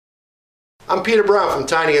I'm Peter Brown from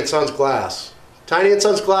Tiny & Sons Glass. Tiny &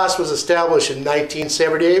 Sons Glass was established in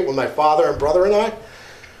 1978 when my father and brother and I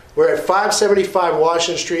were at 575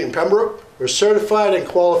 Washington Street in Pembroke. We're certified and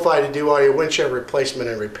qualified to do all your windshield replacement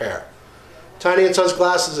and repair. Tiny & Sons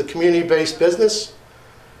Glass is a community-based business.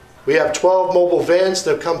 We have 12 mobile vans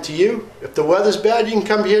that come to you. If the weather's bad, you can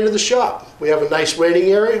come here to the shop. We have a nice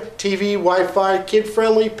waiting area, TV, Wi-Fi,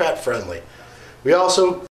 kid-friendly, pet-friendly. We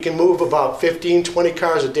also can move about 15-20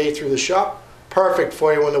 cars a day through the shop. Perfect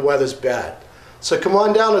for you when the weather's bad. So come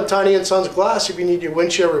on down to Tiny & Sons Glass if you need your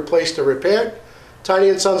windshield replaced or repaired.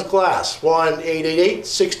 Tiny & Sons Glass,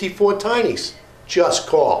 1-888-64-TINIES. Just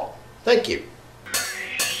call. Thank you.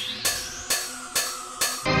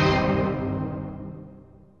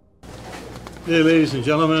 Hey, ladies and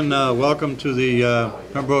gentlemen, welcome to the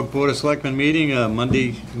Pembroke Board of Selectmen meeting,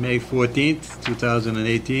 Monday, May 14th,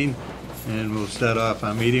 2018. And we'll start off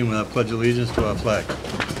our meeting with a pledge allegiance to our flag.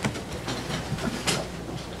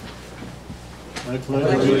 I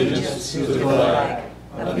pledge allegiance to the flag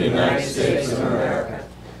of the United States of America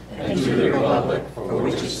and to the republic for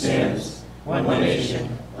which it stands, one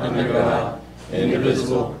nation, under God,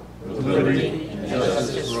 indivisible, with liberty and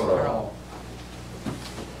justice for all.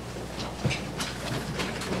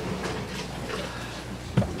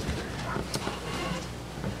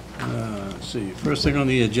 Let's see, first thing on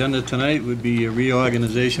the agenda tonight would be a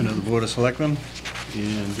reorganization of the Board of Selectmen.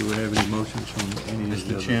 And do we have any motions from any of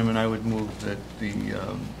the Mr. Chairman, I would move that the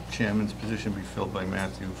chairman's position be filled by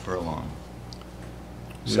Matthew Furlong.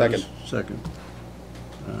 Second. Second.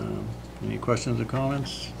 Any questions or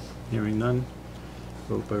comments? Hearing none.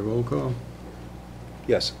 Vote by roll call.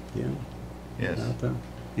 Yes. Yeah. Yes. Martha?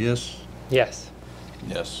 Yes. Yes.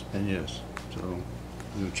 Yes. And yes. So,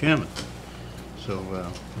 new chairman. So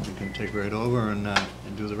we can take right over and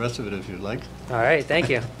do the rest of it if you'd like. All right, thank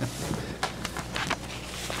you.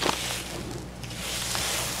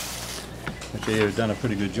 Okay, you've done a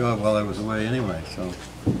pretty good job while I was away anyway, so.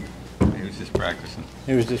 He was just practicing.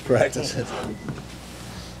 He was just practicing.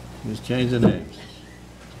 Just change the names.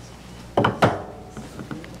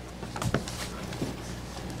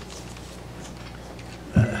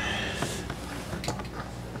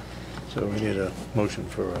 So we need a motion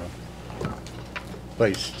for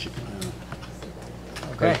vice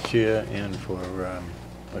chair and for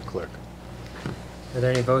a clerk. Are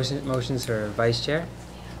there any motions for vice chair?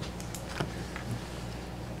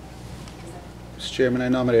 Mr. Chairman, I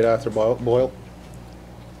nominate Arthur Boyle.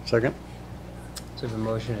 Second? So we have a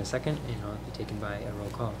motion and a second, and I'll be taken by a roll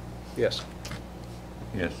call. Yes.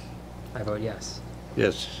 Yes. I vote yes.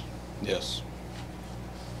 Yes. Yes.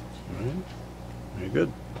 All right. Very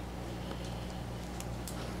good.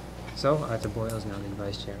 So Arthur Boyle is now the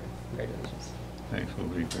vice chairman. Congratulations. Thanks, we'll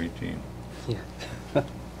be a great team. Yeah.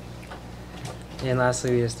 And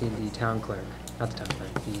lastly, we just need the town clerk. Not the town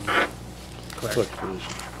clerk, the clerk. Clerk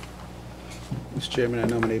position. Mr. Chairman, I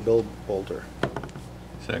nominate Bill Bolter.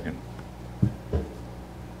 Second. We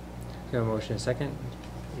have a motion and a second.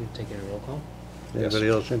 You take it a roll call. Anybody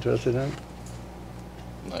else interested in it?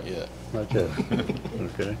 Not yet. Not yet.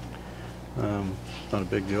 Okay. It's not a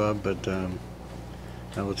big job, but I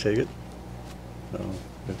will take it. So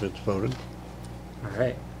if it's voted. All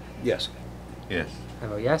right. Yes. Yes. I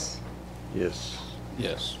vote yes. Yes.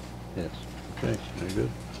 Yes. Yes. Okay, very good.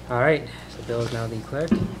 All right. So Bill is now the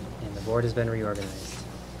clerk, and the board has been reorganized.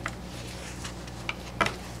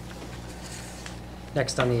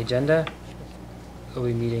 Next on the agenda, we'll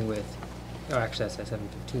be meeting with, oh, actually that's at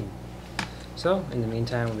 7:15. So in the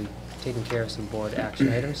meantime, we'll be taking care of some board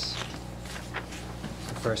action items.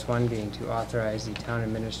 The first one being to authorize the town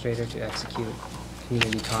administrator to execute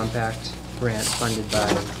community compact grant funded by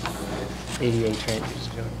ADA Trent.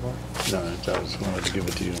 No, I just wanted to give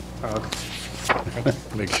it to you. Oh, okay. Thank you.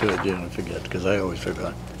 Make sure I didn't forget, because I always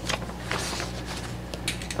forgot.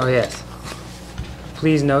 Oh, yes.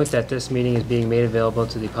 Please note that this meeting is being made available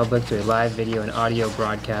to the public through a live video and audio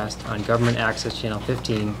broadcast on Government Access Channel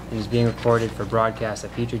 15 and is being recorded for broadcast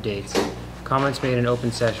at future dates. Comments made in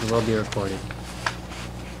open session will be recorded.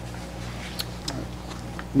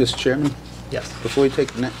 Mr. Chairman, Yes. before we take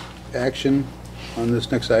action on this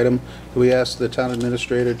next item, do we ask the town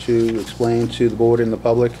administrator to explain to the board and the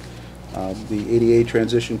public the ADA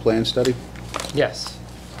transition plan study? Yes.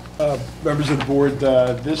 Members of the board,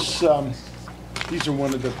 these are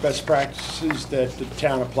one of the best practices that the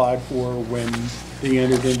town applied for when they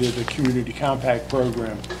entered into the Community Compact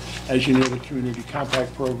Program. As you know, the Community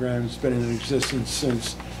Compact Program has been in existence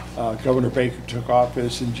since Governor Baker took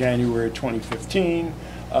office in January 2015.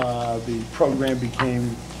 The program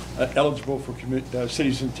became eligible for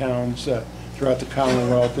cities and towns throughout the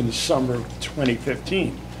Commonwealth in the summer of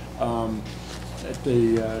 2015.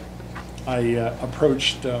 I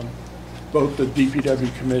approached both the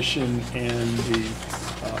DPW Commission and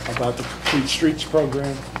about the Complete Streets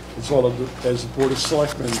program, as well as the Board of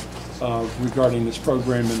Selectmen regarding this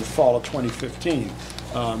program in the fall of 2015.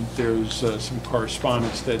 There's some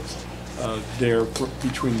correspondence that's there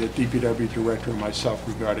between the DPW director and myself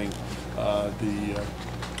regarding the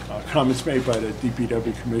comments made by the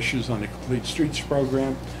DPW commissioners on the Complete Streets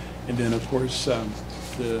program. And then, of course,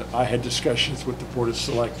 I had discussions with the Board of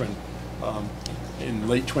Selectmen in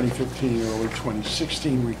late 2015, early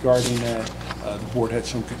 2016 regarding that. The board had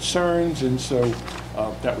some concerns, and so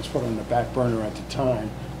that was put on the back burner at the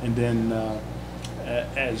time. And then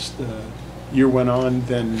as the year went on,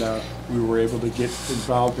 then we were able to get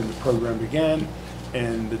involved in the program again.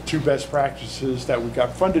 And the two best practices that we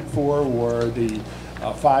got funded for were the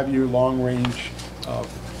 5-year long-range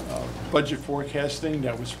budget forecasting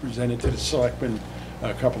that was presented to the selectmen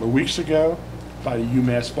a couple of weeks ago by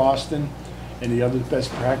UMass Boston. And the other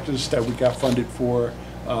best practice that we got funded for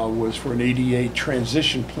was for an ADA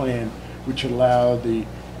transition plan, which allowed the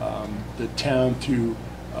town to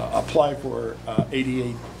apply for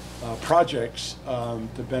ADA projects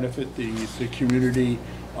to benefit the community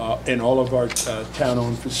and all of our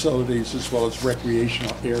town-owned facilities, as well as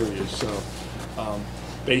recreational areas. So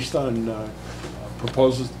based on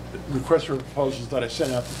requests for proposals that I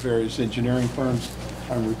sent out to various engineering firms,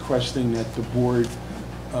 I'm requesting that the board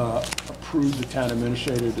approve the town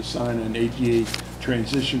administrator to sign an ADA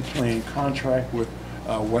transition plan contract with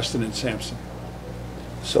Weston and Sampson.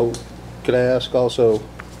 So could I ask also,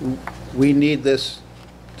 we need this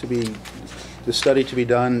the study to be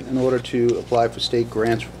done in order to apply for state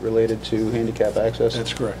grants related to handicap access?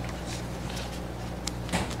 That's correct.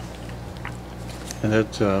 And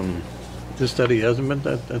that, this study hasn't been,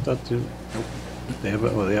 I thought, too? Nope. They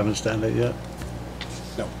haven't started yet?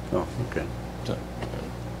 No. Oh, okay.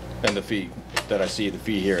 And the fee that I see, the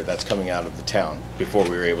fee here, that's coming out of the town before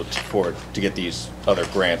we were able to afford to get these other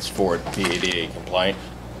grants for the ADA compliant.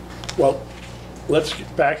 Well, let's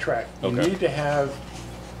backtrack. You Okay. need to have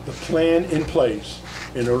the plan in place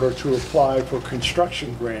in order to apply for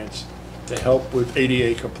construction grants to help with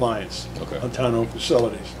ADA compliance on town-owned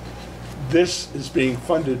facilities. This is being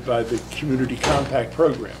funded by the Community Compact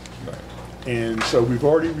Program. Right. And so we've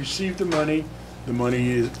already received the money. The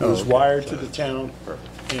money was wired to the town,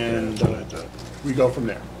 and we go from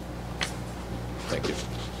there. Thank you.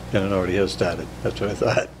 And it already has started. That's what I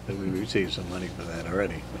thought, that we received some money for that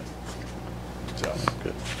already. So,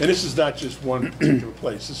 Good. and this is not just one particular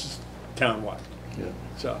place. This is townwide. Yeah.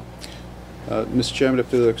 So, Mr. Chairman,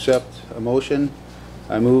 if you'll accept a motion,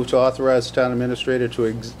 I move to authorize the town administrator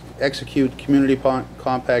to execute Community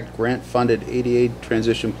Compact grant-funded ADA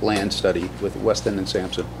transition plan study with Weston and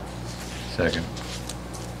Sampson. Second.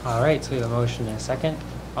 All right, so we have a motion and a second.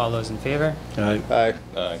 All those in favor? Aye. Aye.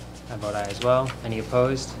 Aye. I vote aye as well. Any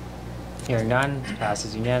opposed? Hearing none,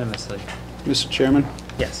 passes unanimously. Mr. Chairman,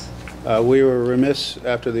 Yes. we were remiss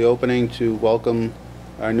after the opening to welcome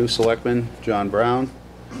our new selectman, John Brown.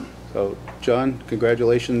 So, John,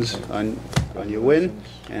 congratulations on your win,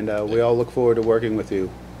 and we all look forward to working with you.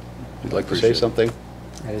 If you'd like to say Appreciate it. something,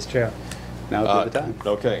 That is true. now would be the time.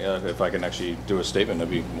 Okay, if I can actually do a statement, that'd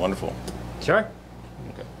be wonderful. Sure.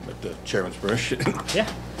 Okay, with the chairman's permission. Yeah.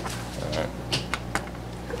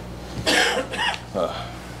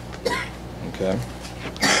 Okay.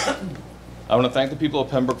 I want to thank the people of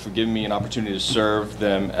Pembroke for giving me an opportunity to serve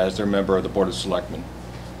them as their member of the Board of Selectmen.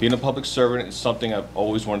 Being a public servant is something I've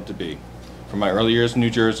always wanted to be. From my early years in New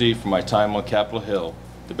Jersey, from my time on Capitol Hill,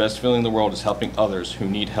 the best feeling in the world is helping others who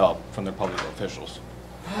need help from their public officials.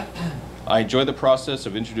 I enjoy the process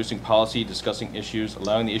of introducing policy, discussing issues,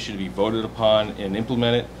 allowing the issue to be voted upon and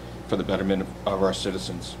implemented for the betterment of our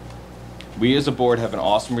citizens. We as a board have an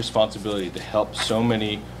awesome responsibility to help so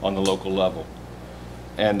many on the local level.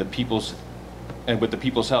 And with the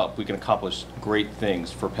people's help, we can accomplish great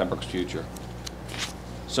things for Pembroke's future.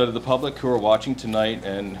 So to the public who are watching tonight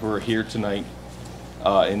and who are here tonight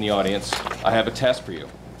in the audience, I have a task for you.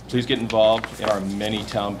 Please get involved in our many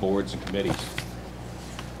town boards and committees.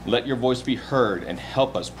 Let your voice be heard and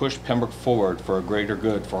help us push Pembroke forward for a greater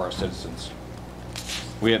good for our citizens.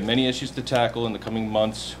 We have many issues to tackle in the coming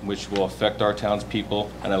months which will affect our town's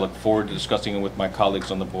people, and I look forward to discussing it with my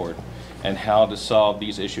colleagues on the board and how to solve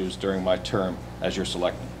these issues during my term as your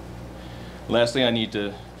selectman. Lastly, I need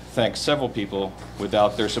to thank several people.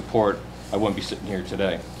 Without their support, I wouldn't be sitting here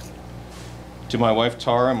today. To my wife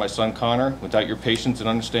Tara and my son Connor, without your patience and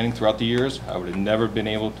understanding throughout the years, I would have never been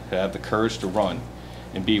able to have the courage to run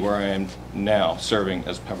and be where I am now, serving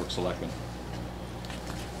as Pembroke Selectman.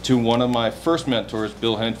 To one of my first mentors,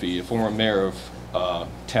 Bill Henfey, a former mayor of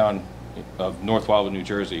town of North Wildwood, New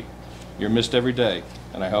Jersey. You're missed every day,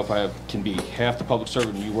 and I hope can be half the public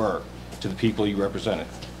servant you were to the people you represented.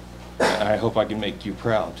 And I hope I can make you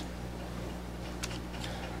proud.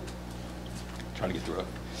 Trying to get through it.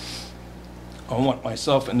 On what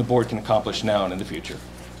myself and the board can accomplish now and in the future.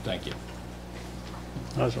 Thank you.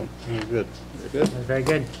 Awesome. Very good. Very good. That's very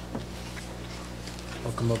good.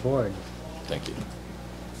 Welcome aboard. Thank you.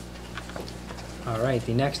 All right,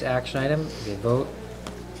 the next action item is a vote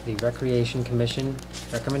the Recreation Commission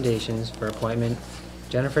recommendations for appointment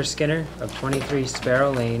Jennifer Skinner of 23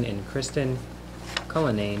 Sparrow Lane and Kristen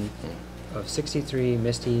Cullinane of 63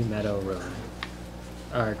 Misty Meadow Road.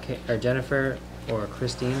 Are Jennifer or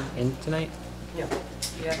Christine in tonight? No.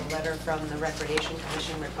 You have a letter from the Recreation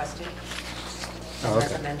Commission requesting, Oh, okay.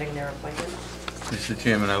 recommending their appointment. Mr.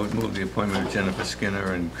 Chairman, I would move the appointment of Jennifer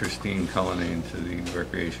Skinner and Christine Cullinane to the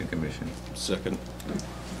Recreation Commission. Second.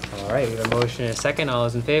 All right, we have a motion and a second. All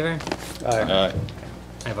those in favor? Aye.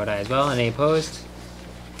 I vote aye as well. Any opposed?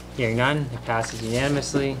 Hearing none, it passes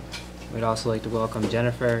unanimously. We'd also like to welcome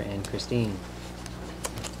Jennifer and Christine.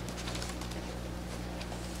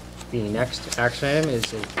 The next action item is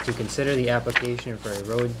to consider the application for a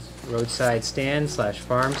roadside stand /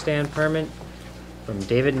 farm stand permit from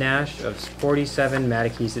David Nash of 47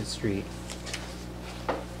 Mattakesett Street.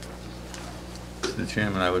 Mr.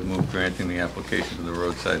 Chairman, I would move granting the application for the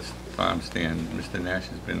roadside farm stand. Mr. Nash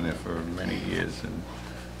has been there for many years and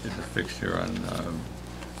is a fixture on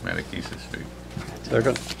Mattakesett Street.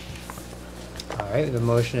 Second. All right, we have a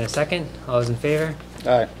motion and a second. All those in favor?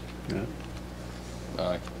 Aye. Yeah.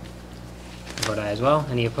 Aye. I vote aye as well.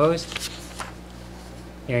 Any opposed?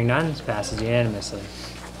 Hearing none, this passes unanimously.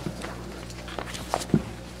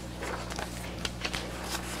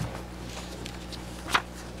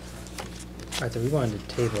 All right, so we wanted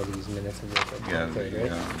to table these minutes of April Yeah,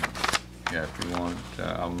 23rd, right? yeah, if you want,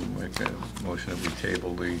 I'll make a motion that we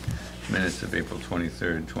table the minutes of April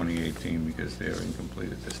 23rd, 2018, because they are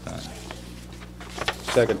incomplete at this time.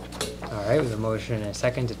 Second. All right, we have a motion and a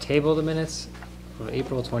second to table the minutes of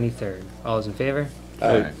April 23rd. All those in favor?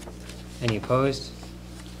 Aye. Any opposed?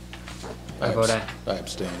 I vote aye. I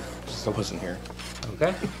abstain, because I wasn't here.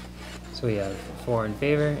 Okay. So we have 4 in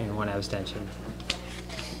favor and 1 abstention.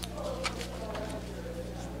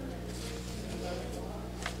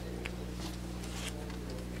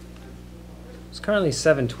 It's currently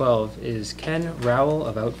 7:12. Is Ken Rowell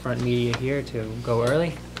of Outfront Media here to go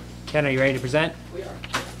early? Ken, are you ready to present? We are.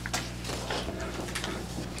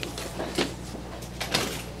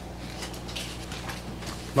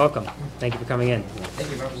 Welcome. Thank you for coming in. Thank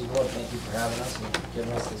you, members of the board. Thank you for having us and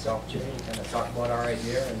giving us this opportunity to kind of talk about our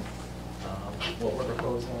idea and what we're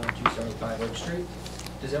proposing on 275 Oak Street.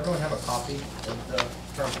 Does everyone have a copy of the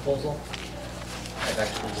current proposal? I've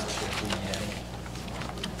actually looked at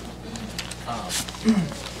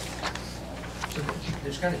so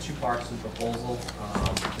there's kind of 2 parts to the proposal.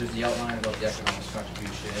 There's the outline about the economic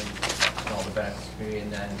contribution and all the benefits to the community,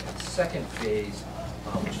 and then the second phase,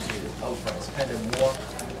 which is the outfront, is kind of more.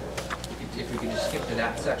 If we could just skip to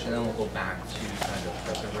that section, then we'll go back to kind of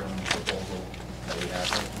the written proposal that we have.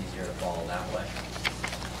 It's easier to follow that way.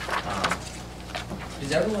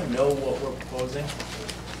 Does everyone know what we're proposing?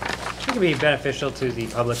 I think it'd be beneficial to the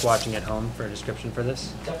public watching at home for a description for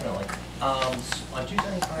this. Definitely. On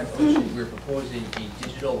 275 Oak Street, we're proposing a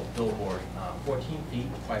digital billboard, 14 feet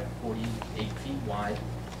by 48 feet wide,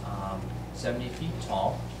 70 feet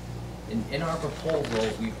tall. In our proposal,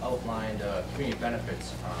 we've outlined a community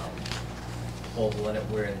benefits proposal in it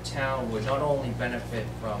where the town would not only benefit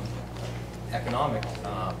from economic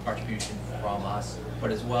contribution from us,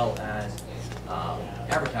 but as well as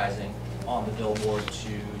advertising on the billboard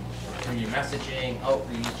to community messaging,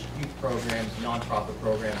 outreach, youth programs, nonprofit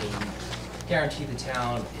programs. And we guarantee the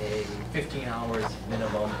town a 15 hours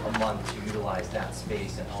minimum a month to utilize that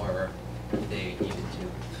space and however they needed to.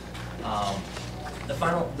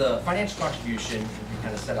 The financial contribution would be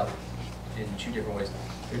kind of set up in 2 different ways.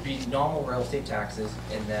 It would be normal real estate taxes,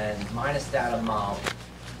 and then minus that amount,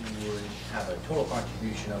 we would have a total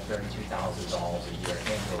contribution of $32,000 a year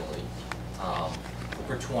annually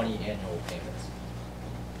for 20 annual payments.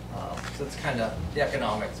 So it's kind of the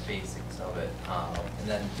economics basics of it. And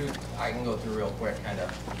then I can go through real quick kind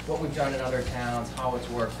of what we've done in other towns, how it's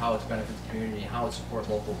worked, how it's benefited the community, how it supports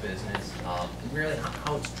local business, and really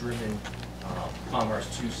how it's driven commerce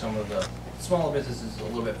to some of the smaller businesses a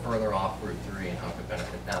little bit further off Route 3 and how it could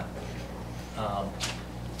benefit them.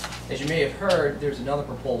 As you may have heard, there's another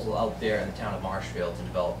proposal out there in the town of Marshfield to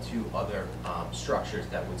develop 2 other structures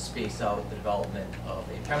that would space out the development of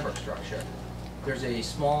a Pembroke structure. there's a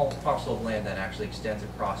small parcel of land that actually extends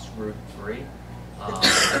across Route 3.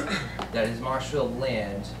 That is Marshfield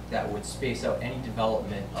land that would space out any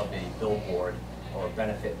development of a billboard or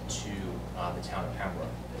benefit to the town of Pembroke.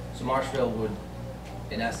 So Marshfield would,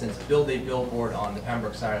 in essence, build a billboard on the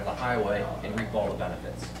Pembroke side of the highway and reap all the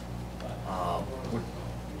benefits. We're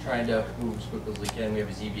trying to move as quickly as we can. We have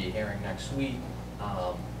a ZBA hearing next week.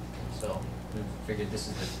 So we figured this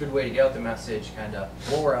is a good way to get out the message, kind of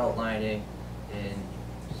what we're outlining, and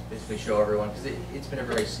just basically show everyone, because it's been a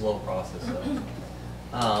very slow process. So.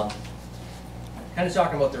 Kind of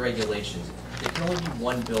talking about the regulations. There can only be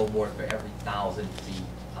one billboard for every 1,000 feet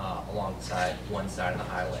alongside one side of the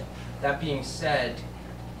highway. That being said,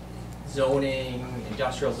 zoning,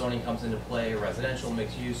 industrial zoning comes into play, residential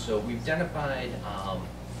mixed use, so we've identified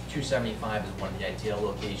 275 as one of the ideal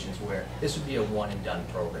locations where this would be a one and done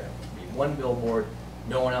program. It would be one billboard,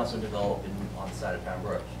 no one else would develop on the side of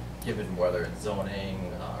Pembroke, given whether it's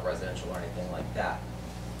zoning, residential, or anything like that.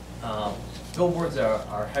 Billboards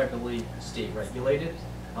are heavily state regulated,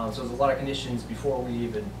 so there's a lot of conditions before we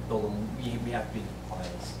even build them. We have to be in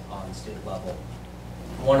compliance on the state level.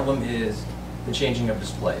 One of them is the changing of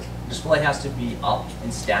displays. The display has to be up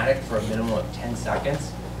and static for a minimum of 10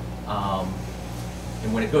 seconds.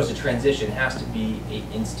 And when it goes to transition, it has to be an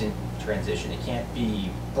instant transition. It can't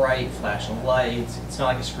be bright, flashing lights. It's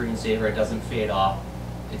not like a screensaver. It doesn't fade off.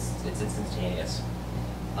 It's instantaneous.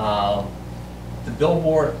 The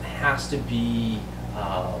billboard has to be,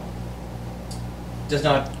 does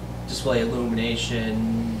not display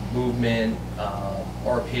illumination, movement,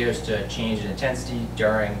 or appears to change in intensity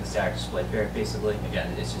during the static display period. Basically,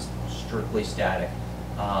 again, it's just strictly static.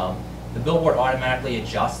 The billboard automatically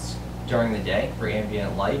adjusts during the day for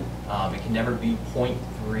ambient light. It can never be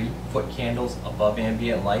 0.3 foot candles above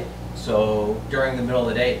ambient light. So during the middle of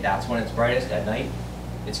the day, that's when it's brightest. At night,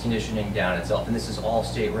 it's conditioning down itself, and this is all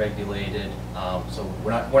state regulated. So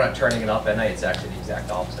we're not turning it up at night. It's actually the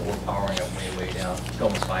exact opposite. We're powering it way down to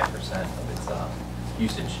almost 5% of its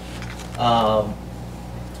usage.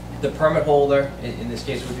 The permit holder, in this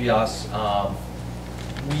case, would be us.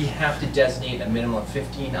 We have to designate a minimum of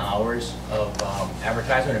 15 hours of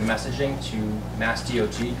advertisement and messaging to Mass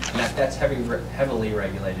DOT, and that's heavily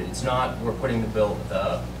regulated. It's not we're putting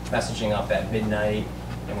the messaging up at midnight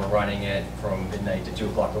and we're running it from midnight to 2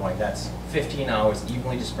 o'clock in the morning. That's 15 hours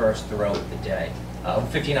evenly dispersed throughout the day.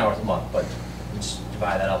 15 hours a month, but we just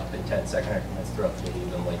divide that up in 10-second increments throughout the day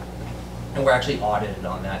evenly. And we're actually audited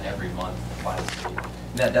on that every month by the state.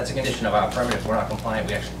 That's a condition of our permit. If we're not compliant,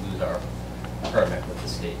 we actually lose our permit with the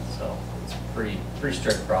state. So it's a pretty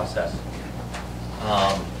strict process.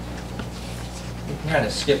 We can kind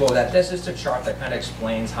of skip over that. This is a chart that kind of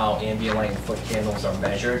explains how ambient light and foot candles are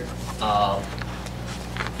measured.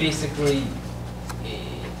 Basically,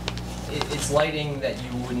 it's lighting that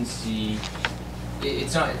you wouldn't see.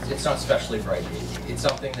 It's not specially bright. It's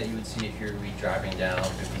something that you would see if you're driving down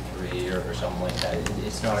 53 or something like that.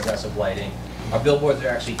 It's not aggressive lighting. Our billboards are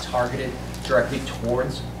actually targeted directly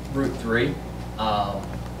towards Route 3.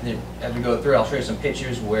 As we go through, I'll show you some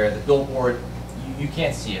pictures where the billboard, you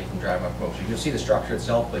can't see it from driving up close. You'll see the structure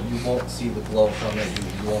itself, but you won't see the glow from it.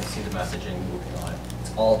 You won't see the messaging moving on it.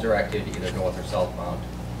 It's all directed either north or southbound.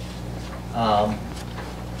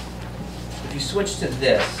 If you switch to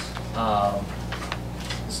this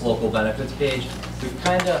local benefits page, we've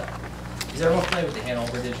kind of, is everyone familiar with the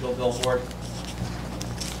Hanover digital billboard?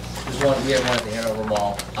 We have one at the Hanover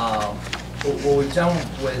Mall. What we've done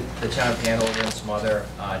with the town of Hanover and some other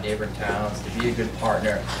neighboring towns to be a good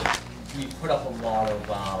partner, we put up a lot of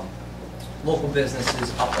local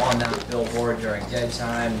businesses up on that billboard during dead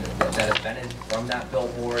time that have benefited from that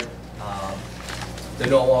billboard. The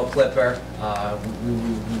Noel Clipper,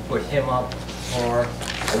 we put him up for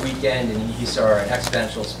a weekend and he saw an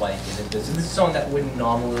exponential spike in it. This is someone that wouldn't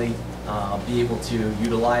normally be able to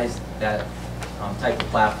utilize that type of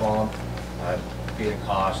platform, be it a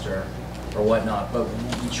cost or whatnot, but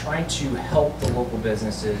we try to help the local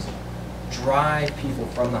businesses drive people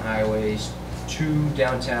from the highways to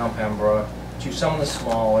downtown Pembroke, to some of the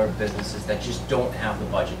smaller businesses that just don't have the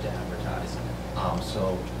budget to advertise.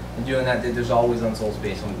 So in doing that, there's always unsold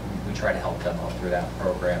space, and we try to help them out through that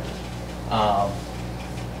program.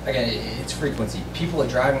 Again, it's frequency. People are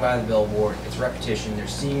driving by the billboard, it's repetition, they're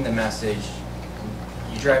seeing the message.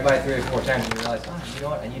 You drive by 3 or 4 times and you realize, oh, you know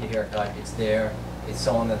what, I need a haircut, it's there. It's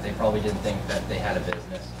someone that they probably didn't think that they had a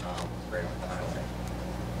business right on the highway.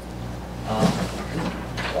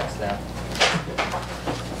 Lost that.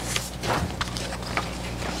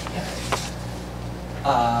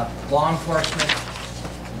 Law enforcement,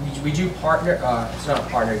 So we do partner, it's not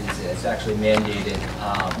partnered, it's actually mandated.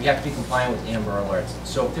 We have to be compliant with Amber Alerts.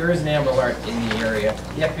 So if there is an Amber Alert in the area,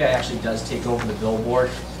 the FBI actually does take over the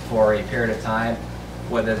billboard for a period of time,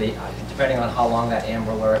 whether they, depending on how long that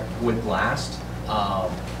Amber Alert would last.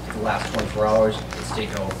 If it lasts 24 hours, it's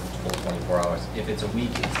taken over for the full 24 hours. If it's a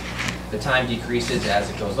week, the time decreases as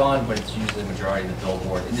it goes on, but it's usually the majority of the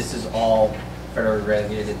billboard. And this is all federally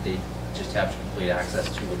regulated. They just have complete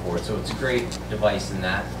access to the board. So it's a great device in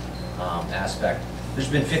that aspect. There's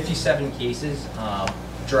been 57 cases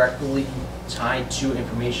directly tied to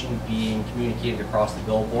information being communicated across the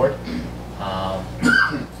billboard.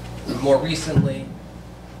 More recently,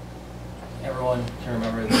 everyone can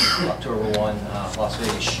remember the October 1 Las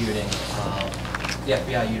Vegas shooting. The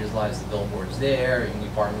FBI utilized the billboards there, and we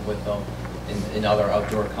partnered with them and other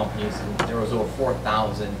outdoor companies. And there was over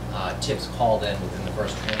 4,000 tips called in within the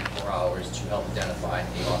first 24 hours to help identify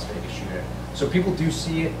a Las Vegas shooter. So people do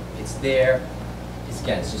see it, it's there.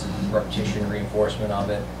 Again, it's just a repetition reinforcement of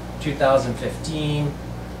it. 2015,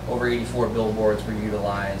 over 84 billboards were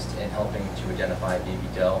utilized in helping to identify baby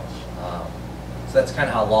doe. So that's kind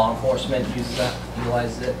of how law enforcement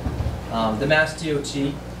utilizes it. The Mass DOT,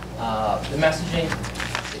 the messaging,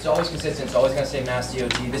 it's always consistent. It's always going to say Mass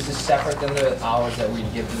DOT. This is separate than the hours that we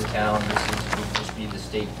give to the town. This would just be the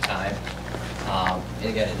state time. And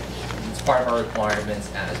again, it's part of our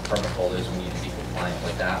requirements as permit holders. We need to be compliant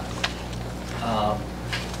with that.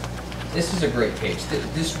 This is a great page.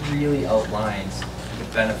 This really outlines the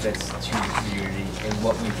benefits to the community and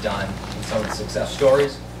what we've done and some of the success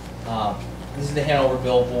stories. This is the Hanover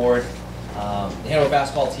billboard. The Hanover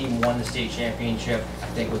basketball team won the state championship.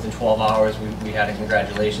 I think within 12 hours we had a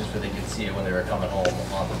congratulations where they could see it when they were coming home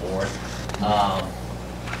on the board.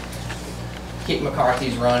 Kate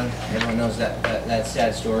McCarthy's run, everyone knows that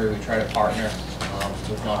sad story. We try to partner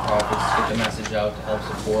with nonprofits to get the message out to help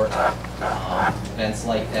support events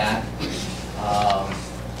like that.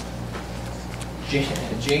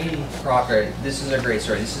 Janie Crocker, this is a great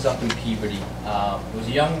story. This is up in Peabody. It was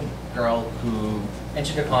a young girl who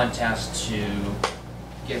entered a contest to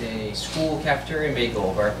get a school cafeteria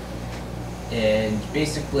makeover, and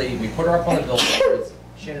basically we put her up on the billboards.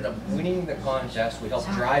 She ended up winning the contest. We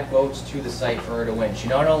helped drive votes to the site for her to win. She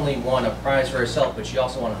not only won a prize for herself, but she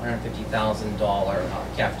also won a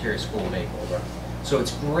 $150,000 cafeteria school makeover. So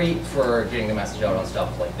it's great for getting the message out on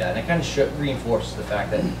stuff like that. And it kind of reinforces the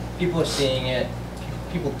fact that people are seeing it,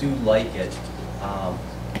 people do like it.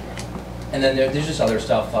 And then there's just other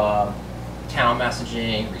stuff, town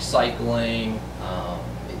messaging, recycling.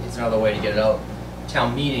 It's another way to get it out.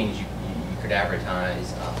 Town meetings, you could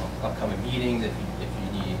advertise upcoming meetings if you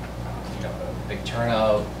need, a big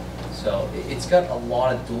turnout. So it's got a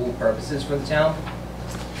lot of dual purposes for the town.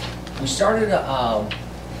 We started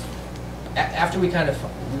after we kind of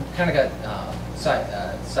got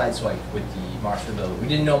sideswiped with the Marshall bill. We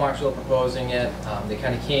didn't know Marshall were proposing it. They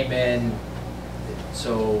kind of came in.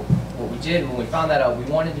 So what we did when we found that out, we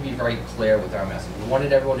wanted to be very clear with our message. We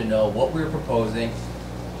wanted everyone to know what we were proposing.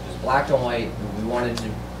 It was black and white. We wanted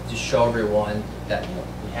to show everyone that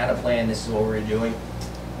we had a plan. This is what we were doing.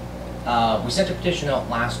 We sent a petition out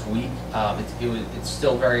last week. It's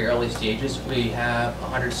still very early stages. We have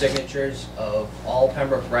 100 signatures of all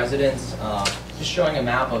Pembroke residents, just showing a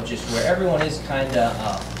map of just where everyone is kind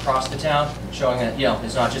of across the town, showing that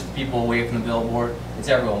it's not just the people away from the billboard, it's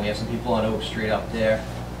everyone. We have some people on Oak Street up there.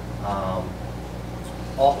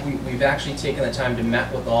 We've actually taken the time to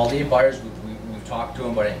met with all the abutters. We've talked to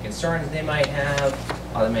them about any concerns they might have,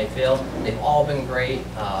 how they may feel. They've all been great.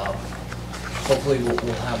 Hopefully we'll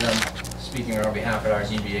have them speaking on our behalf at our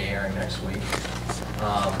ZBA hearing next week.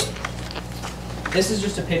 This is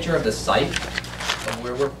just a picture of the site of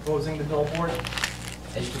where we're proposing the billboard.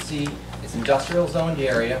 As you can see, it's industrial zoned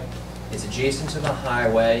area. It's adjacent to the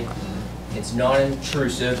highway. It's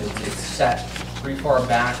non-intrusive. It's set pretty far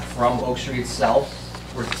back from Oak Street itself.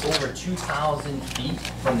 We're over 2,000 feet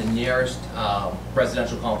from the nearest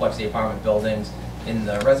residential complex, the apartment buildings. In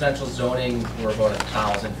the residential zoning, we're about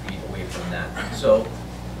 1,000 feet away from that. So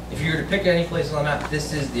if you were to pick any place on the map,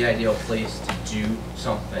 this is the ideal place to do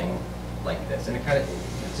something like this. And it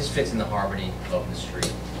just fits in the harmony of the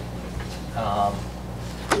street.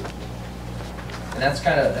 And that's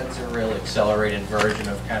a real accelerated version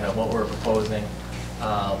of kind of what we're proposing.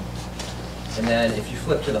 And then if you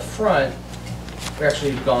flip to the front, we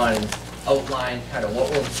actually have gone and outlined kind of what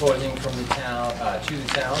we're proposing from the town, to the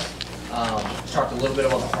town. Talked a little bit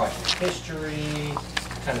about the project history,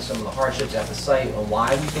 kind of some of the hardships at the site, and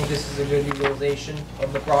why we think this is a good utilization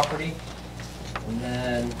of the property. And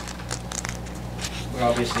then we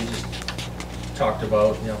obviously just talked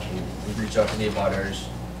about, we reached out to the abutters,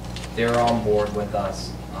 they're on board with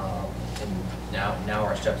us, and now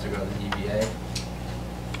our steps are go to the DBA.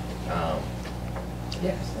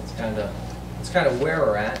 Yes, that's kind of where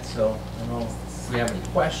we're at. So I don't know if we have any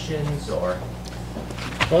questions or.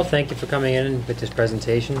 Well, thank you for coming in with this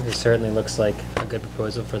presentation. It certainly looks like a good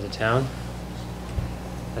proposal for the town.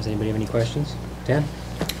 Does anybody have any questions? Dan?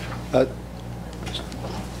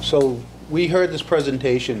 So we heard this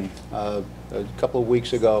presentation a couple of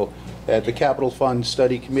weeks ago at the Capital Fund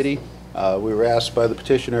Study Committee. We were asked by the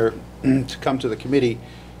petitioner to come to the committee.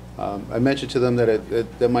 I mentioned to them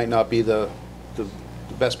that that might not be the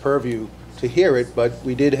best purview to hear it, but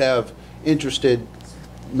we did have interested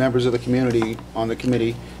members of the community on the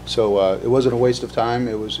committee, so it wasn't a waste of time.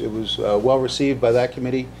 It was well received by that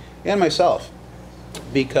committee and myself,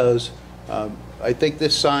 because I think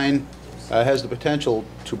this sign has the potential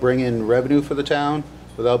to bring in revenue for the town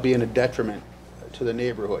without being a detriment to the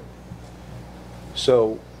neighborhood.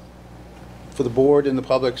 So for the board and the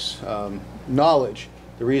public's knowledge,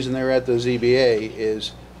 the reason they're at the ZBA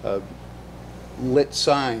is lit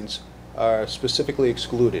signs are specifically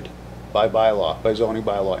excluded by bylaw, by zoning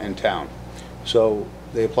bylaw in town. So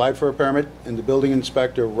they applied for a permit and the building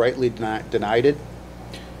inspector rightly denied it.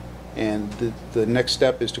 And the next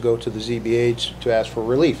step is to go to the ZBA to ask for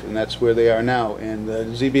relief, and that's where they are now. And the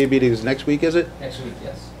ZBA meeting is next week, is it? Next week,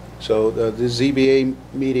 yes. So the ZBA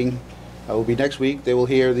meeting will be next week. They will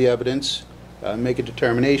hear the evidence, make a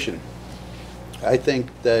determination. I think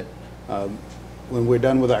that when we're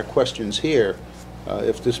done with our questions here,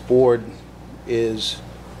 if this board is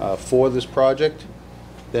for this project,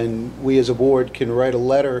 then we as a board can write a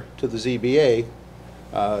letter to the ZBA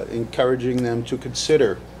encouraging them to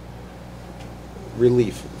consider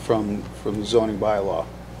relief from the zoning bylaw.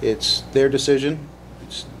 It's their decision.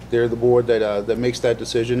 They're the board that makes that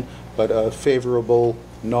decision, but a favorable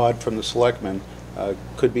nod from the selectmen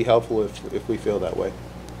could be helpful if we feel that way.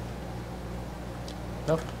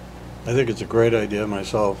 No? I think it's a great idea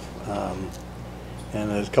myself, and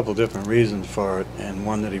there's a couple different reasons for it, and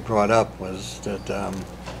one that he brought up was that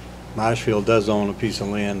Marshfield does own a piece of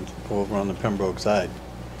land over on the Pembroke side,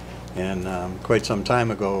 and quite some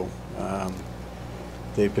time ago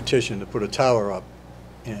they petitioned to put a tower up,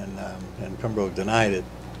 and Pembroke denied it,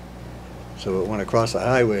 so it went across the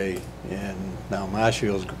highway, and now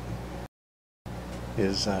Marshfield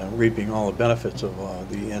is reaping all the benefits of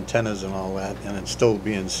the antennas and all that, and it's still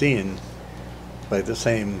being seen by the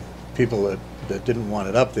same people that didn't want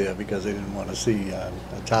it up there because they didn't want to see a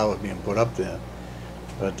tower being put up there.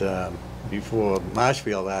 But before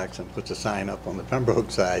Marshfield acts and puts a sign up on the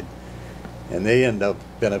Pembroke side, and they end up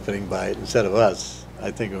benefiting by it instead of us, I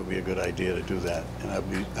think it would be a good idea to do that, and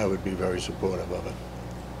I would be very supportive of it.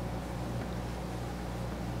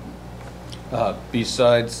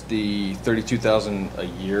 Besides the $32,000 a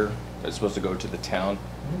year that's supposed to go to the town,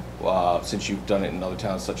 since you've done it in other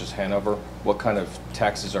towns such as Hanover, what kind of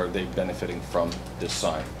taxes are they benefiting from this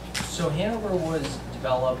sign? So Hanover was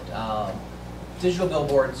developed, digital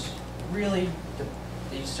billboards, really,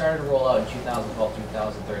 they started to roll out in 2012,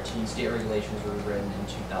 2013. State regulations were written in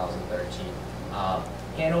 2013.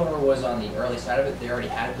 Hanover was on the early side of it. They already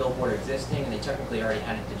had a billboard existing, and they technically already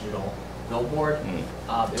had a digital billboard.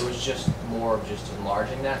 It was just more of just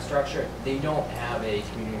enlarging that structure. They don't have a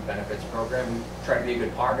community benefits program. We try to be a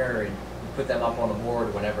good partner and put them up on the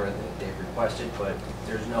board whenever they've requested, but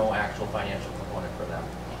there's no actual financial component for them.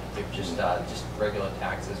 They're just regular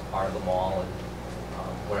taxes, part of the mall, and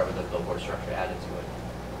whatever the billboard structure added to it.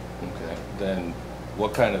 Okay. Then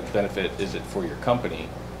what kind of benefit is it for your company?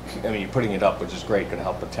 I mean, you're putting it up, which is great, going to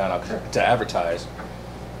help the town out to advertise,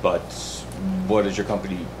 but what does your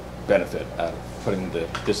company benefit out of putting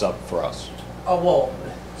this up for us? Oh, well,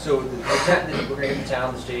 so we're going to give the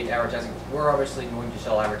town, the state, advertising. We're obviously going to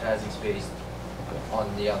sell advertising space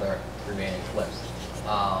on the other remaining flips.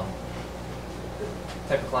 The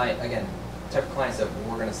type of clients that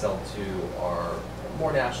we're going to sell to are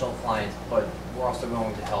more national clients, but we're also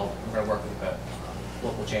going to help. We're going to work with the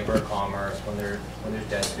local chamber of commerce when there's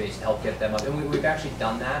dead space to help get them up. And we've actually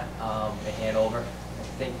done that in Hanover. I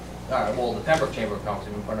think. Well, the Pembroke Chamber of Commerce,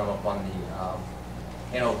 we've been putting them up on the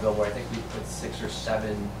Hanover billboard. I think we put 6 or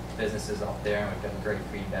 7 businesses up there, and we've gotten great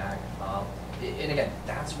feedback. And again,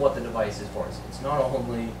 that's what the device is for. It's not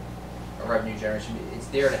only a revenue generation, it's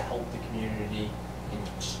there to help the community and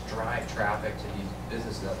just drive traffic to these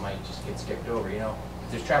businesses that might just get skipped over. You know,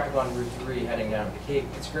 if there's traffic on Route 3 heading down to the Cape,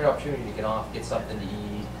 it's a great opportunity to get off, get something to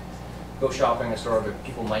eat, go shopping in a store, but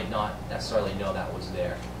people might not necessarily know that was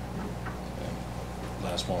there.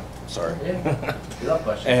 Last one, sorry. Yeah. Good luck,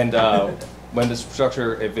 question. And when this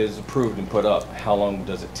structure, if it is approved and put up, how long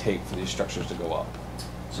does it take for these structures to go up?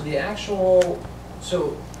 So the actual,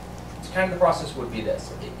 so it's kind of the process would be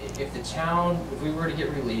this. If the town, if we were to get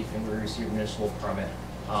relief and we receive a municipal permit,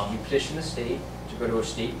 we petition the state to go to a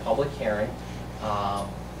state public hearing.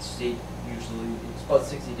 State usually, it's about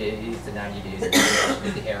 60 days to 90 days to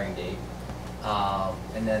get the hearing date.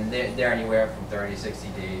 And then they're anywhere from 30 to 60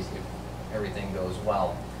 days if everything goes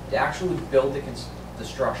well. To actually build the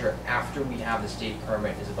structure after we have the state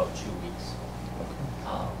permit is about 2 weeks.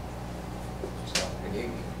 So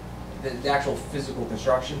the actual physical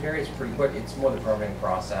construction period is pretty quick. It's more the permitting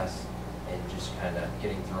process and just kind of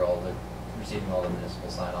getting through receiving all the municipal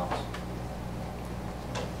sign-offs.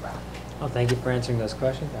 Well, thank you for answering those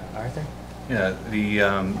questions. Arthur? Yeah,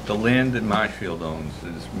 the land that Marshfield owns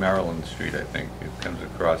is Maryland Street, I think. It comes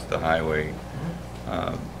across the highway.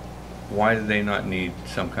 Why do they not need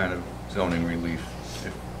some kind of zoning relief?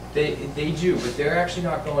 They do, but they're actually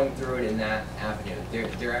not going through it in that avenue.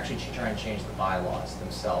 They're actually trying to change the bylaws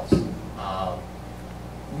themselves.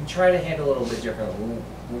 We try to handle it a little bit differently.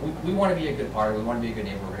 We want to be a good partner. We want to be a good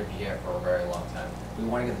neighbor. We're going to be here for a very long time. We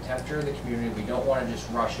want to get the temperature of the community. We don't want to just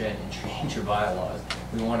rush in and change your bylaws.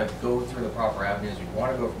 We want to go through the proper avenues. We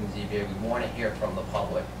want to go from the ZBA. We want to hear from the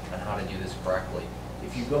public on how to do this correctly.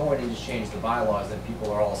 If you go in and just change the bylaws, then people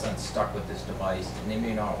are all of a sudden stuck with this device, and they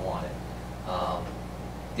may not want it.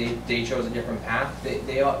 They chose a different path.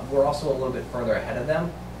 We're also a little bit further ahead of them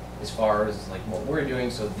as far as like what we're doing.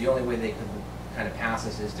 So the only way they could kind of pass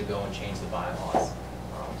this is to go and change the bylaws.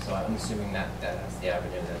 So I'm assuming that's the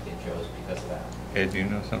avenue that they chose because of that. Ed, do you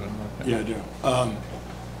know something about that? Yeah, I do.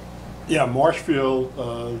 Yeah, Marshfield,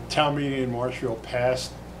 town meeting in Marshfield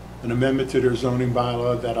passed an amendment to their zoning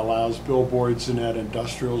bylaw that allows billboards in that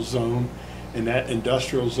industrial zone. And that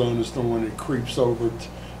industrial zone is the one that creeps over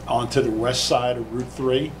onto the west side of Route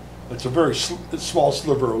 3. It's a very small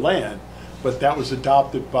sliver of land, but that was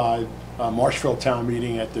adopted by Marshfield town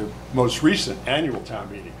meeting at their most recent annual town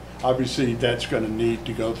meeting. Obviously, that's going to need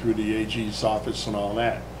to go through the AG's office and all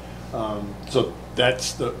that. So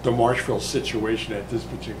that's the Marshfield situation at this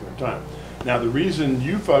particular time. Now, the reason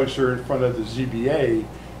you folks are in front of the ZBA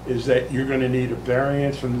is that you're going to need a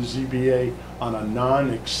variance from the ZBA on a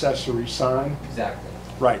non-accessory sign. Exactly.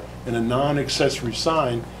 Right, and a non-accessory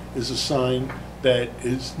sign is a sign that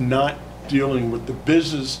is not dealing with the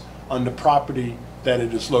business on the property that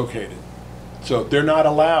it is located. So they're not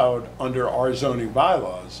allowed under our zoning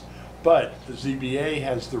bylaws, but the ZBA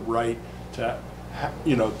has the right to,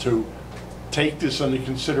 to take this under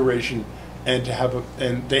consideration and to have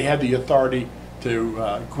and they have the authority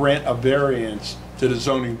to grant a variance to the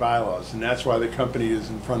zoning bylaws, and that's why the company is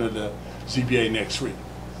in front of the ZBA next week.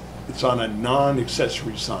 It's on a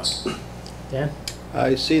non-accessory sign. Dan?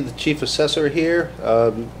 I see the chief assessor here.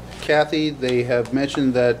 Kathy, they have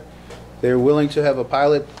mentioned that they're willing to have a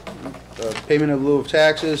pilot payment in lieu of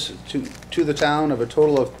taxes to the town of a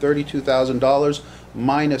total of $32,000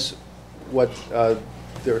 minus what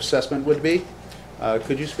their assessment would be.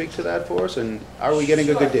 Could you speak to that for us? And are we getting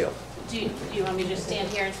a good deal? Do you want me to just stand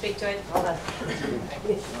here and speak to it? Hold on.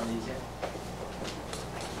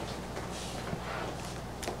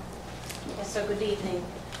 Yes, so good evening.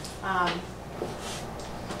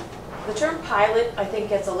 The term pilot, I think,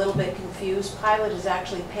 gets a little bit confused. Pilot is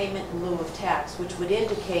actually payment in lieu of tax, which would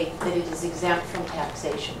indicate that it is exempt from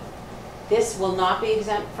taxation. This will not be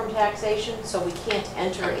exempt from taxation, so we can't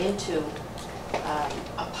enter into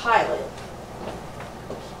a pilot.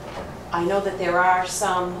 I know that there are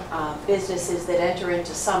some businesses that enter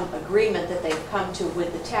into some agreement that they've come to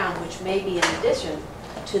with the town, which may be in addition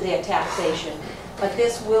to their taxation, but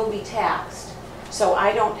this will be taxed. So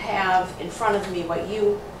I don't have in front of me what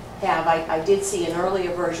you have. I did see an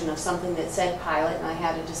earlier version of something that said pilot, and I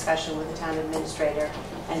had a discussion with the town administrator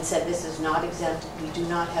and said this is not exempt. We do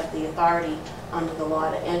not have the authority under the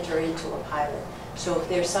law to enter into a pilot. So if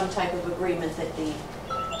there's some type of agreement that the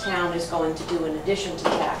town is going to do in addition to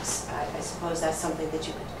tax, I suppose that's something that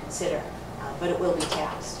you could consider, but it will be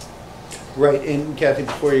taxed. Right, and Kathy,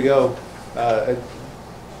 before you go, a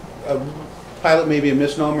pilot may be a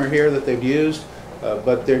misnomer here that they've used,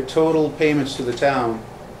 but their total payments to the town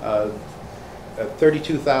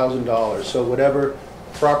 $32,000. So whatever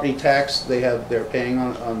property tax they're paying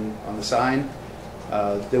on the sign,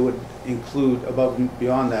 they would include above and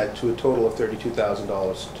beyond that to a total of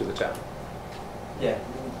 $32,000 to the town. Yeah,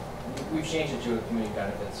 we've changed it to a community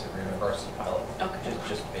benefits agreement versus pilot. Okay.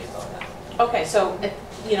 Just based on that. Okay, so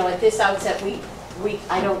at this outset,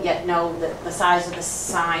 I don't yet know the size of the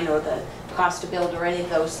sign or the cost to build or any of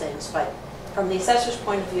those things, but from the assessor's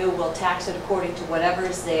point of view, we'll tax it according to whatever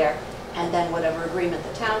is there, and then whatever agreement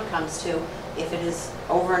the town comes to. If it is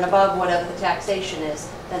over and above whatever the taxation is,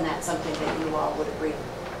 then that's something that you all would agree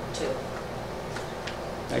too.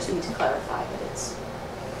 Thank Just you. need to clarify that it's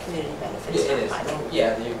community benefit. It is. not pilot.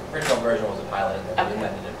 Yeah, the original version was a pilot, and then we Okay.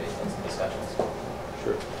 amended it based on some discussions.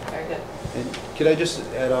 Sure. Very good. And could I just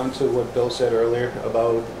add on to what Bill said earlier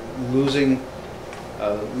about losing,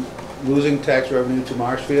 losing tax revenue to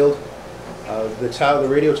Marshfield? The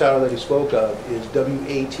radio tower that he spoke of is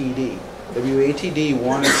WATD. WATD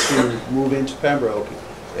wanted to move into Pembroke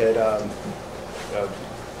at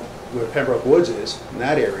where Pembroke Woods is, in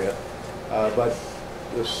that area, but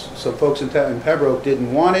some folks in Pembroke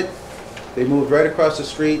didn't want it. They moved right across the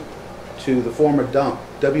street to the former dump.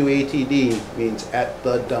 WATD means at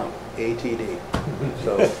the dump, ATD.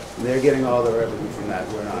 So they're getting all the revenue from that,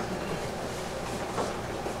 we're not.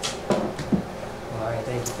 All right,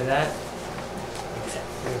 thank you for that.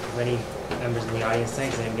 If any members in the audience,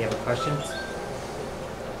 thanks. Anybody have a question?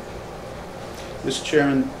 Mr.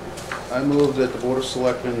 Chairman, I move that the Board of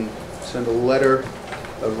Selectmen send a letter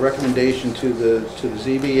of recommendation to the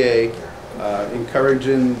ZBA,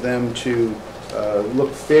 encouraging them to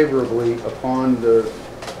look favorably upon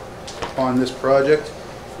this project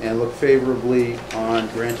and look favorably on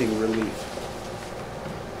granting relief.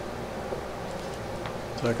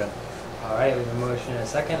 Second. All right, we have a motion and a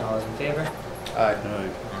second. All those in favor? Aye. Aye.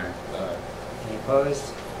 Any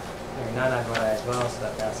opposed? Hearing none, I vote aye as well, so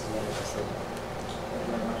that passes unanimously.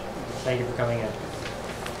 Thank you for coming in.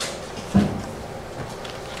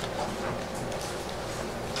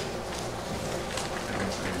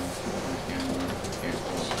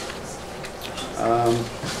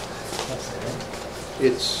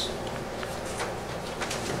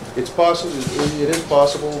 It's possible, it is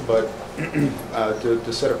possible, but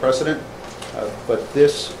to set a precedent, but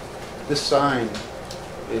this sign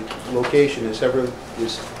location is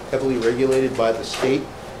heavily regulated by the state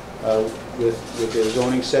with their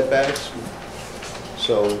zoning setbacks.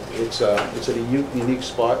 So it's at a unique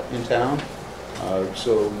spot in town.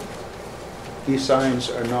 So these signs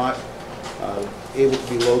are not able to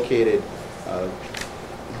be located.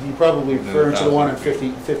 You probably referring to the one on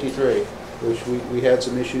 53, which we had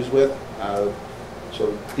some issues with.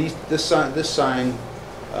 So this sign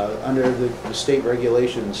under the state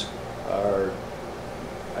regulations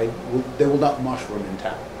they will not mushroom in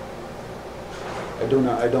town.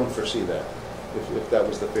 I don't foresee that, if that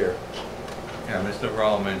was the fear. Yeah, Mr.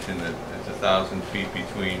 Rawl mentioned that it's 1,000 feet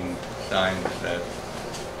between signs. Is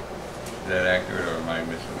that accurate, or am I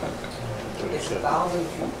missing something? It's 1,000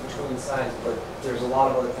 feet between signs, but there's a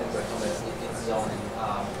lot of other things that come in. It's zoning.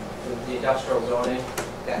 The industrial zoning,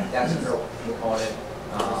 that's a real component.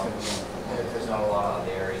 There's not a lot of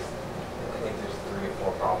other areas. I think there's 3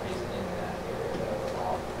 or 4 properties in that area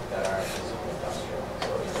that are actually zoned industrial. So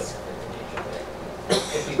it's just the nature of it.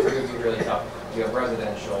 53 would be really tough. You have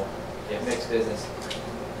residential, you have mixed business.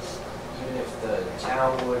 Even if the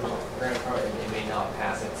town would grant a permit, it may not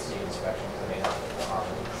pass its state inspections, it may not hit the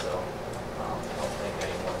harmony. So I don't think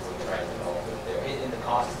anyone would try to develop it there. In the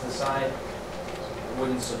cost of the sign,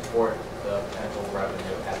 wouldn't support the potential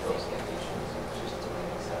revenue at those locations. It just doesn't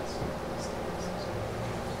make sense.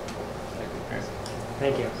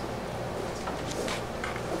 Thank you.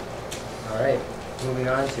 All right, moving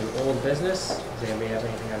on to old business. Does anybody have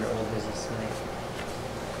anything under old business tonight?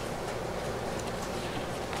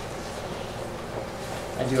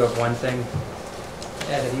 I do have one thing.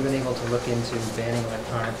 Ed, have you been able to look into banning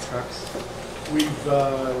electronic trucks? We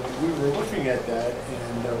were looking at that,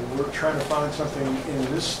 and we're trying to find something in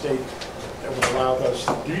this state that would allow us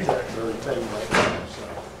to do that very thing right now.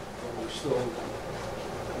 So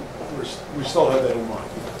we still have that in mind.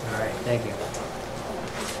 All right, thank you.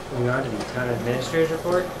 Moving on to the town administrator's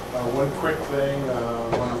report. One quick thing,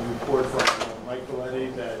 I want to report from Mike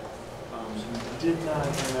Galletti that we did not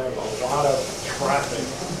have a lot of traffic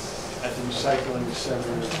at the recycling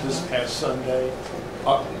center this past Sunday.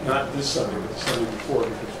 Not this Sunday, but the Sunday before,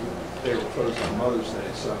 because they were closed on Mother's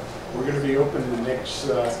Day. So we're going to be open the next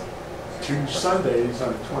 2 Sundays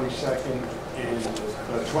on the 22nd and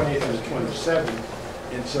the 20th and the 27th.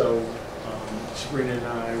 And so Sabrina and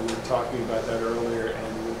I were talking about that earlier,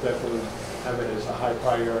 and we'll definitely have it as a high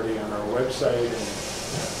priority on our website and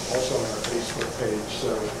also on our Facebook page. So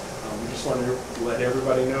we just want to let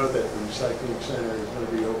everybody know that the recycling center is going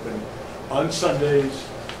to be open on Sundays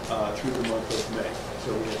through the month of May.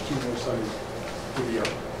 So we have 2 more Sundays to be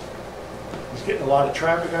open. It's getting a lot of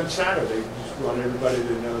traffic on Saturday. Just want everybody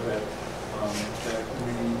to know that that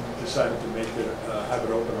we decided to make it have it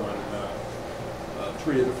open on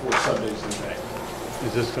 3 of the 4 Sundays in May.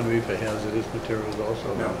 Is this going to be for hazardous materials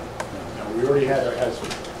also? No. No, we already had our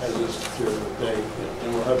hazardous material day,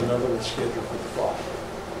 and we'll have another one scheduled for the fall.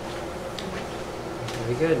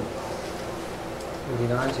 Very good.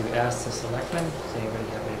 Moving on to ask the selectmen. Does anybody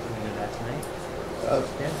have anything into that tonight?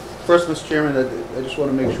 Dan? First, Mr. Chairman, I just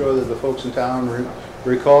want to make sure that the folks in town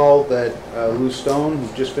recall that Lou Stone,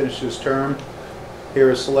 who just finished his term here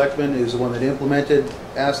as selectman, is the one that implemented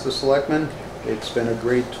Ask the Selectmen. It's been a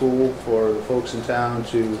great tool for the folks in town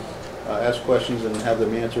to ask questions and have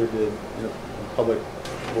them answered in a public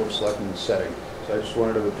Board of Selectmen setting. So I just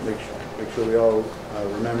wanted to make sure we all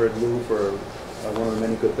remembered Lou for one of the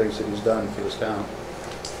many good things that he's done for this town.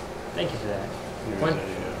 Thank you for that.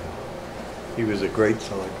 He was a great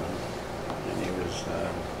selectman, and he was,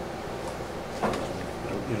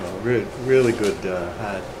 really good,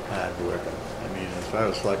 hard worker. I mean, as far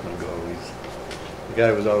as selectmen go, the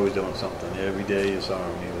guy was always doing something. Every day you saw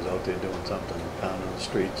him, he was out there doing something, pounding the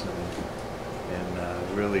streets, and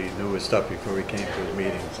really knew his stuff before he came to his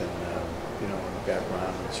meetings, and in the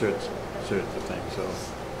background and searched for things. So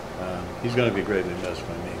he's going to be greatly missed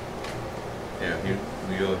by me. Yeah,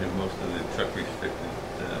 we owe him most of the truck restricted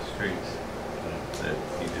streets. That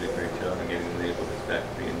he did a great job in getting the neighborhoods back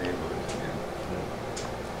to being neighborhoods again.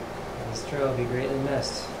 This trail will be greatly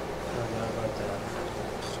missed. I don't know about that.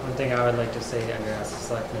 One thing I would like to say under Ask the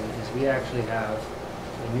Selectmen is we actually have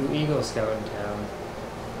a new Eagle Scout in town,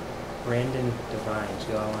 Brandon Devine.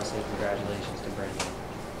 So I want to say congratulations to Brandon.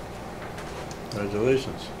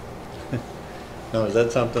 Congratulations. Now, is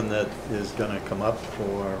that something that is going to come up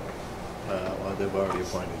for, well, they've already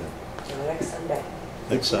appointed him? Next Sunday.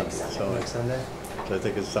 Next Sunday. So Next Sunday? I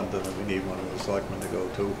think it's something that we need one of the selectmen to go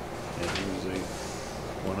to, and usually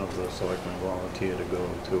one of the selectmen volunteer to go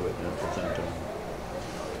to it and present them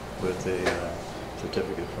with a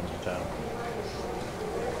certificate from the town.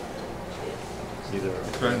 Either.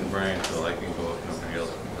 It's Brent and Brian, so I can go if nobody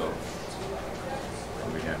else can go.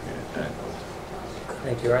 I'll be happy to tackle it.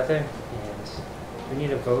 Thank you, Arthur. And we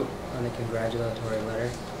need a vote on the congratulatory letter.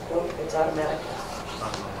 Nope, it's automatic.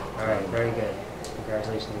 All right, very good.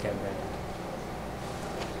 Congratulations again, Brandon.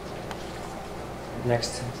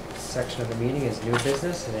 Next section of the meeting is new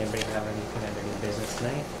business. Does anybody have anything under new business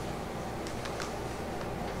tonight?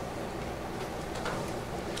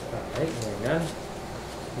 All right, hearing none.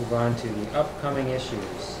 Move on to the upcoming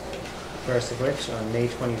issues. First of which, on May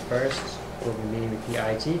 21st, we'll be meeting with the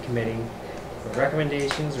IT committee for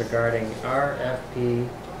recommendations regarding RFP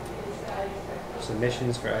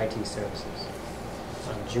submissions for IT services.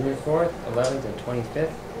 On June 4th, 11th, and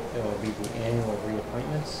 25th, there will be the annual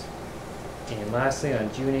reappointments. And lastly,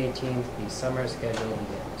 on June 18th, the summer schedule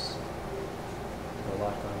begins. There's a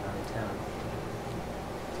lot going on in town.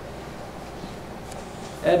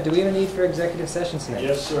 Ed, do we have a need for executive session tonight?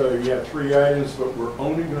 Yes, sir. You have 3 items, but we're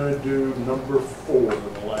only going to do number 4,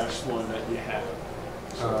 the last one that you have.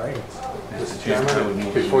 All right. Mr.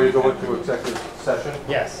 Chairman, Before you go into executive session,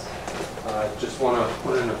 Yes. just want to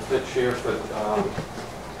put in a pitch here for,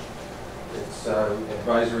 it's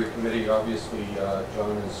advisory committee. Obviously,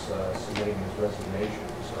 John is submitting his resignation.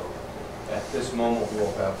 So at this moment,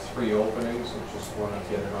 we'll have 3 openings. I just want to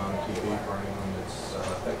get it on TV for anyone that's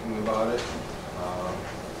thinking about it.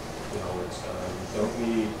 You don't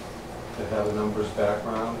need to have a numbers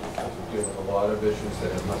background, because we deal with a lot of issues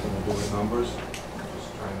that have nothing to do with numbers. Just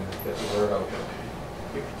trying to get the word out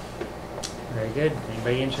there. Very good.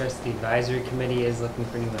 Anybody interested? The advisory committee is looking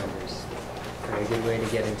for new members. Very good way to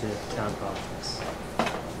get into town politics.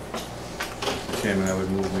 Mr. Chairman, I would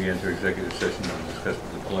move we enter executive session to discuss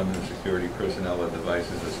with the preliminary security personnel or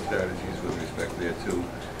devices or strategies with respect thereto,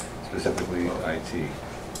 specifically IT.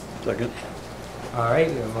 Second? All right,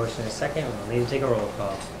 we have a motion and a second. We'll need to take a roll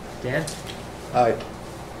call. Dan? Aye.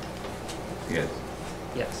 Yes.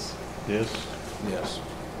 Yes. Yes? Yes.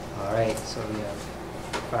 All right, so we have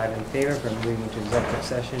 5 in favor for moving into executive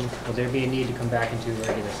session. Will there be a need to come back into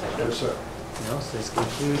regular session? Yes, sir. No, so this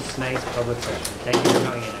concludes tonight's public session. Thank you for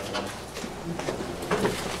coming in, everyone.